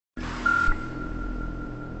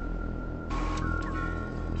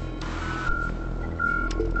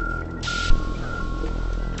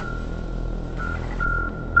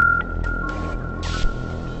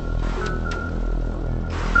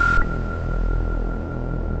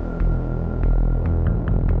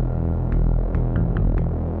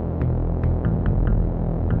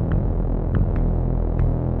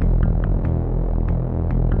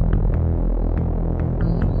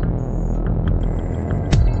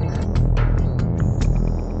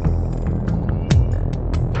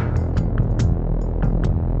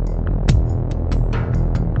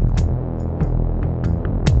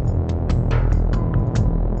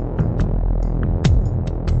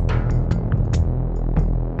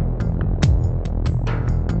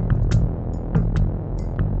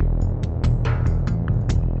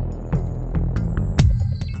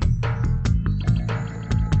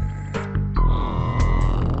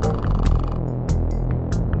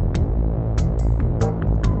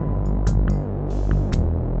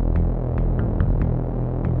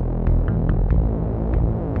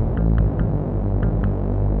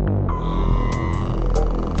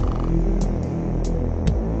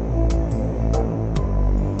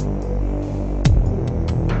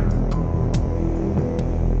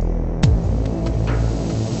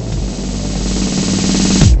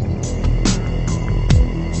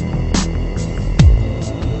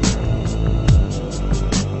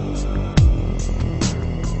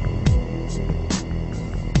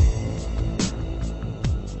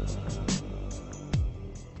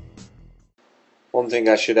one thing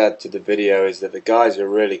I should add to the video is that the guys are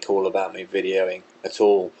really cool about me videoing at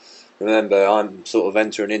all. Remember, I'm sort of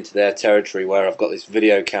entering into their territory where I've got this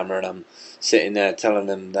video camera and I'm sitting there telling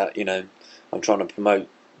them that, you know, I'm trying to promote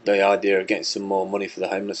the idea of getting some more money for the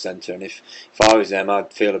homeless centre, and if I was them,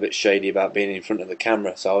 I'd feel a bit shady about being in front of the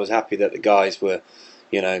camera. So I was happy that the guys were,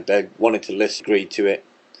 you know, they wanted to listen, agreed to it,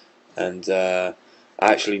 and I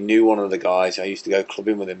actually knew one of the guys. I used to go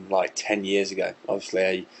clubbing with him like 10 years ago.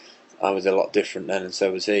 Obviously, I was a lot different then, and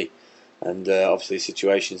so was he. And obviously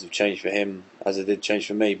situations have changed for him as they did change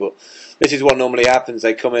for me. But this is what normally happens.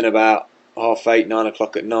 They come in about 8:30, 9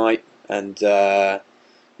 o'clock at night, and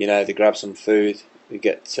you know, they grab some food, they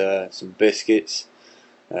get some biscuits,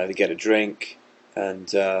 they get a drink, and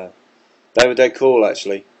they're cool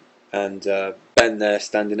actually. And Ben there,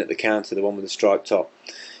 standing at the counter, the one with the striped top,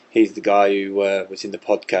 he's the guy who was in the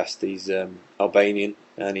podcast. He's Albanian,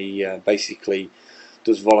 and he basically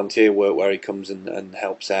does volunteer work where he comes and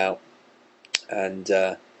helps out.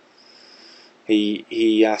 And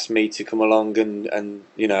he asked me to come along and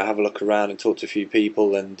you know, have a look around and talk to a few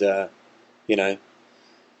people, and you know,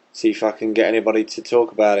 see if I can get anybody to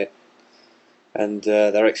talk about it and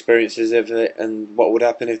their experiences of it and what would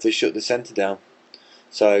happen if they shut the centre down.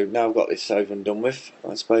 So now I've got this over and done with,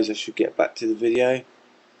 I suppose I should get back to the video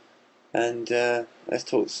and let's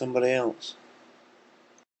talk to somebody else.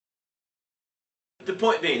 The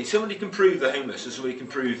point being, if somebody can prove they're homeless, or somebody can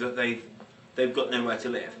prove that they've got nowhere to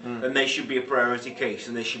live, then they should be a priority case,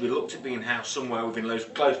 and they should be looked at being housed somewhere within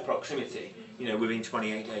close proximity, you know, within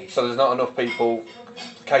 28 days. So there's not enough people,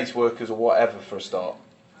 caseworkers or whatever, for a start?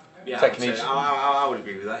 Yeah, I would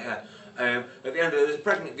agree with that, yeah. At the end of the day, there's a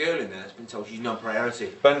pregnant girl in there that's been told she's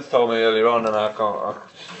non-priority. Ben's told me earlier on, and I can't...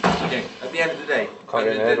 At the end of the day, can't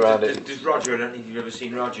get my head around it. There's Roger, I don't think you've ever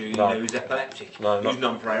seen Roger, you know, who's epileptic, who's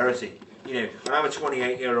non-priority. You know, and I'm a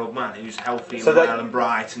 28-year-old man who's healthy and well and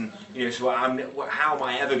bright, and you know, so how am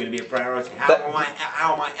I ever going to be a priority? How am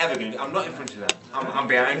I ever going to be? I'm not in front of them. I'm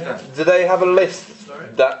behind them. Do they have a list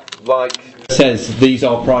that like says these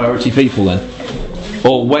are priority people then,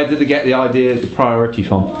 or where did they get the idea of the priority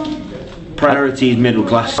from? Priority is middle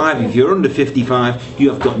class. If you're under 55,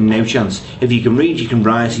 you have got no chance. If you can read, you can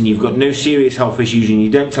write, and you've got no serious health issues, and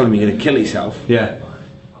you don't tell them you're going to kill yourself. Yeah.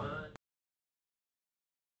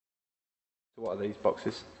 What are these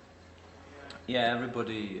boxes? Yeah,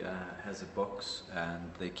 everybody has a box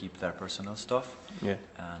and they keep their personal stuff. Yeah.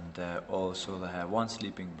 And also they have one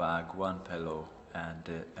sleeping bag, one pillow, and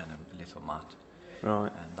a little mat.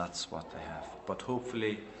 Right. And that's what they have. But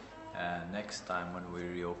hopefully next time when we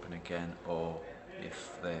reopen again, or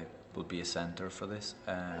if there will be a centre for this,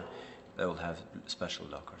 they will have special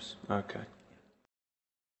lockers. Okay.